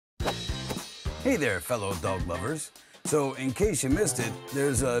Hey there, fellow dog lovers. So, in case you missed it,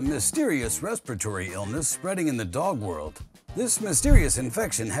 there's a mysterious respiratory illness spreading in the dog world. This mysterious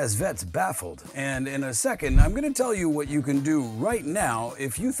infection has vets baffled, and in a second, I'm going to tell you what you can do right now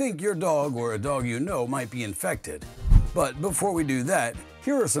if you think your dog or a dog you know might be infected. But before we do that,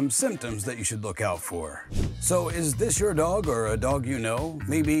 here are some symptoms that you should look out for. So, is this your dog or a dog you know?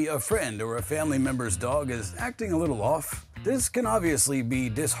 Maybe a friend or a family member's dog is acting a little off? This can obviously be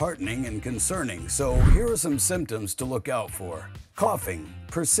disheartening and concerning, so here are some symptoms to look out for. Coughing.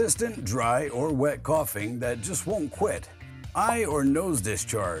 Persistent, dry, or wet coughing that just won't quit. Eye or nose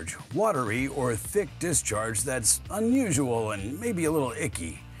discharge. Watery or thick discharge that's unusual and maybe a little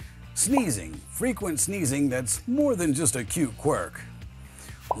icky. Sneezing. Frequent sneezing that's more than just a cute quirk.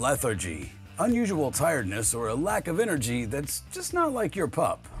 Lethargy. Unusual tiredness or a lack of energy that's just not like your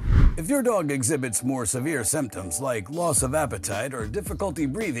pup. If your dog exhibits more severe symptoms like loss of appetite or difficulty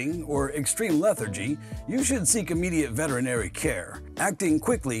breathing or extreme lethargy, you should seek immediate veterinary care. Acting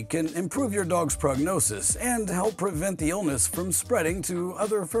quickly can improve your dog's prognosis and help prevent the illness from spreading to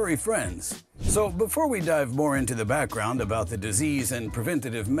other furry friends. So before we dive more into the background about the disease and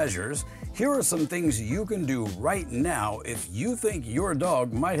preventative measures, here are some things you can do right now if you think your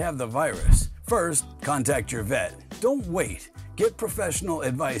dog might have the virus. First, contact your vet. Don't wait. Get professional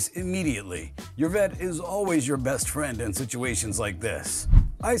advice immediately. Your vet is always your best friend in situations like this.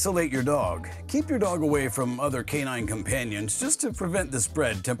 Isolate your dog. Keep your dog away from other canine companions just to prevent the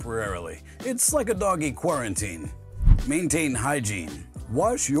spread temporarily. It's like a doggy quarantine. Maintain hygiene.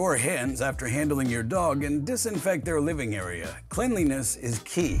 Wash your hands after handling your dog and disinfect their living area. Cleanliness is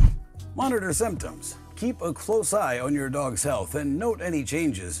key. Monitor symptoms. Keep a close eye on your dog's health and note any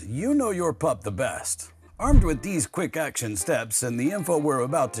changes. You know your pup the best. Armed with these quick action steps and the info we're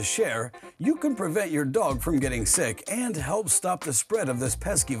about to share, you can prevent your dog from getting sick and help stop the spread of this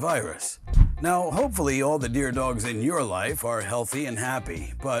pesky virus. Now, hopefully all the dear dogs in your life are healthy and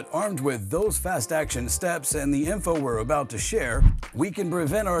happy, but armed with those fast action steps and the info we're about to share, we can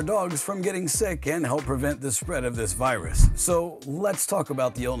prevent our dogs from getting sick and help prevent the spread of this virus. So let's talk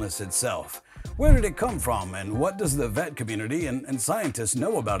about the illness itself. Where did it come from, and what does the vet community and scientists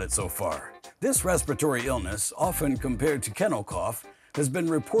know about it so far? This respiratory illness, often compared to kennel cough, has been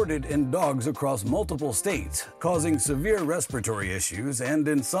reported in dogs across multiple states, causing severe respiratory issues and,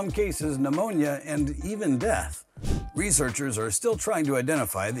 in some cases, pneumonia and even death. Researchers are still trying to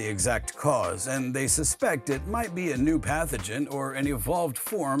identify the exact cause, and they suspect it might be a new pathogen or an evolved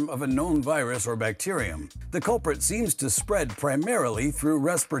form of a known virus or bacterium. The culprit seems to spread primarily through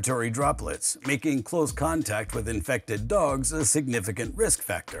respiratory droplets, making close contact with infected dogs a significant risk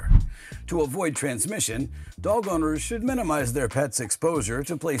factor. To avoid transmission, dog owners should minimize their pets' exposure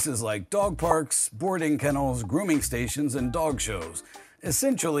to places like dog parks, boarding kennels, grooming stations, and dog shows.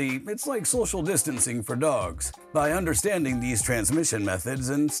 Essentially, it's like social distancing for dogs. By understanding these transmission methods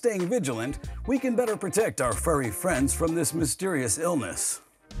and staying vigilant, we can better protect our furry friends from this mysterious illness.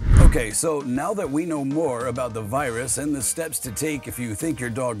 Okay, so now that we know more about the virus and the steps to take if you think your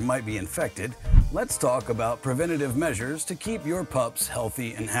dog might be infected, let's talk about preventative measures to keep your pups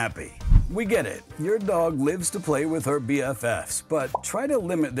healthy and happy. We get it, your dog lives to play with her BFFs, but try to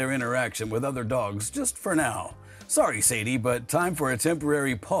limit their interaction with other dogs just for now. Sorry, Sadie, but time for a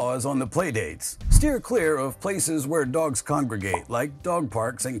temporary pause on the playdates. Steer clear of places where dogs congregate, like dog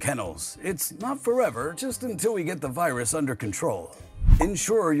parks and kennels. It's not forever, just until we get the virus under control.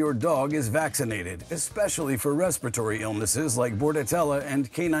 Ensure your dog is vaccinated, especially for respiratory illnesses like Bordetella and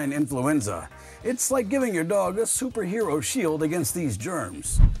canine influenza. It's like giving your dog a superhero shield against these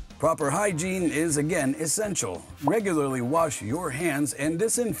germs. Proper hygiene is, again, essential. Regularly wash your hands and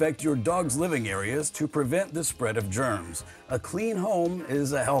disinfect your dog's living areas to prevent the spread of germs. A clean home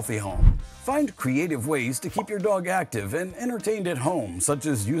is a healthy home. Find creative ways to keep your dog active and entertained at home, such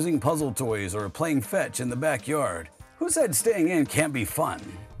as using puzzle toys or playing fetch in the backyard. Who said staying in can't be fun?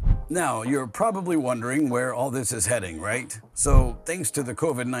 Now, you're probably wondering where all this is heading, right? So, thanks to the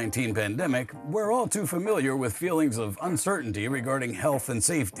COVID-19 pandemic, we're all too familiar with feelings of uncertainty regarding health and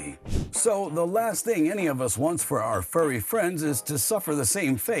safety. So, the last thing any of us wants for our furry friends is to suffer the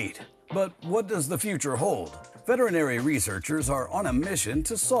same fate. But what does the future hold? Veterinary researchers are on a mission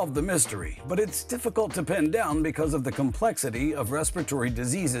to solve the mystery, but it's difficult to pin down because of the complexity of respiratory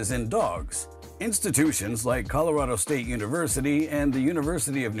diseases in dogs. Institutions like Colorado State University and the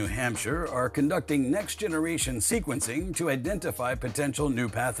University of New Hampshire are conducting next-generation sequencing to identify potential new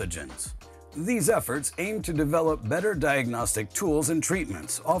pathogens. These efforts aim to develop better diagnostic tools and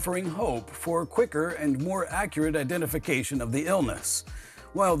treatments, offering hope for quicker and more accurate identification of the illness.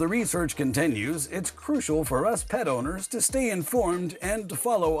 While the research continues, it's crucial for us pet owners to stay informed and to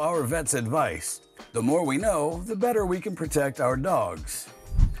follow our vet's advice. The more we know, the better we can protect our dogs.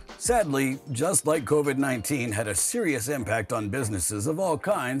 Sadly, just like COVID-19 had a serious impact on businesses of all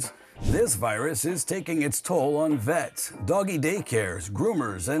kinds, this virus is taking its toll on vets, doggy daycares,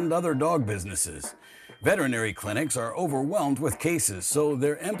 groomers, and other dog businesses. Veterinary clinics are overwhelmed with cases, so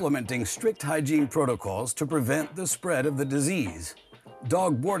they're implementing strict hygiene protocols to prevent the spread of the disease.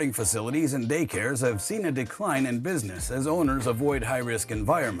 Dog boarding facilities and daycares have seen a decline in business as owners avoid high-risk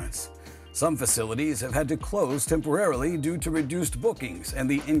environments. Some facilities have had to close temporarily due to reduced bookings and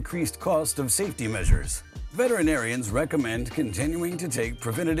the increased cost of safety measures. Veterinarians recommend continuing to take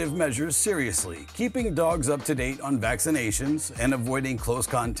preventative measures seriously, keeping dogs up to date on vaccinations and avoiding close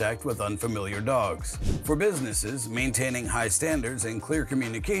contact with unfamiliar dogs. For businesses, maintaining high standards and clear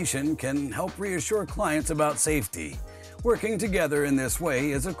communication can help reassure clients about safety. Working together in this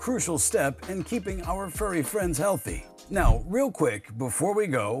way is a crucial step in keeping our furry friends healthy. Now, real quick, before we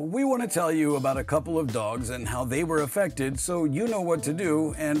go, we want to tell you about a couple of dogs and how they were affected so you know what to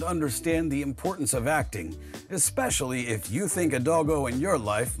do and understand the importance of acting, especially if you think a doggo in your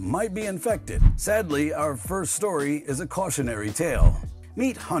life might be infected. Sadly, our first story is a cautionary tale.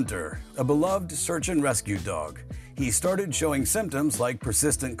 Meet Hunter, a beloved search and rescue dog. He started showing symptoms like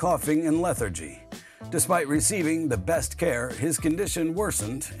persistent coughing and lethargy. Despite receiving the best care, his condition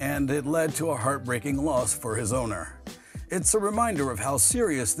worsened and it led to a heartbreaking loss for his owner. It's a reminder of how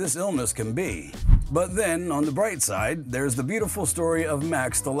serious this illness can be. But then, on the bright side, there's the beautiful story of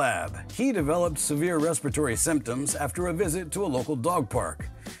Max the Lab. He developed severe respiratory symptoms after a visit to a local dog park.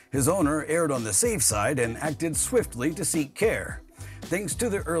 His owner erred on the safe side and acted swiftly to seek care. Thanks to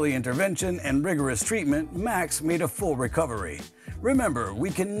the early intervention and rigorous treatment, Max made a full recovery. Remember,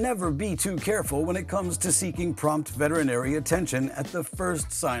 we can never be too careful when it comes to seeking prompt veterinary attention at the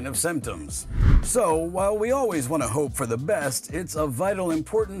first sign of symptoms. So, while we always want to hope for the best, it's of vital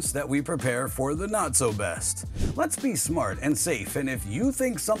importance that we prepare for the not-so-best. Let's be smart and safe, and if you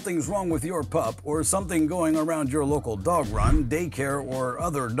think something's wrong with your pup or something going around your local dog run, daycare, or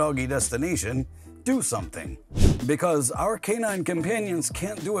other doggy destination, do something. Because our canine companions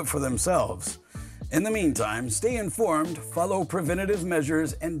can't do it for themselves. In the meantime, stay informed, follow preventative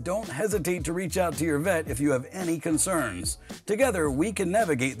measures, and don't hesitate to reach out to your vet if you have any concerns. Together, we can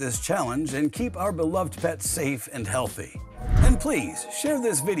navigate this challenge and keep our beloved pets safe and healthy. And please, share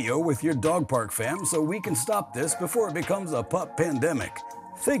this video with your dog park fam so we can stop this before it becomes a pup pandemic.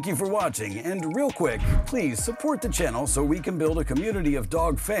 Thank you for watching, and real quick, please support the channel so we can build a community of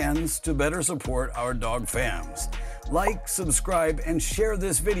dog fans to better support our dog fams. Like, subscribe, and share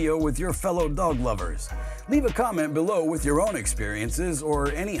this video with your fellow dog lovers. Leave a comment below with your own experiences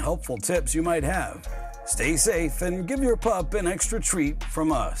or any helpful tips you might have. Stay safe and give your pup an extra treat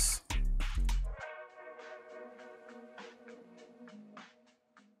from us.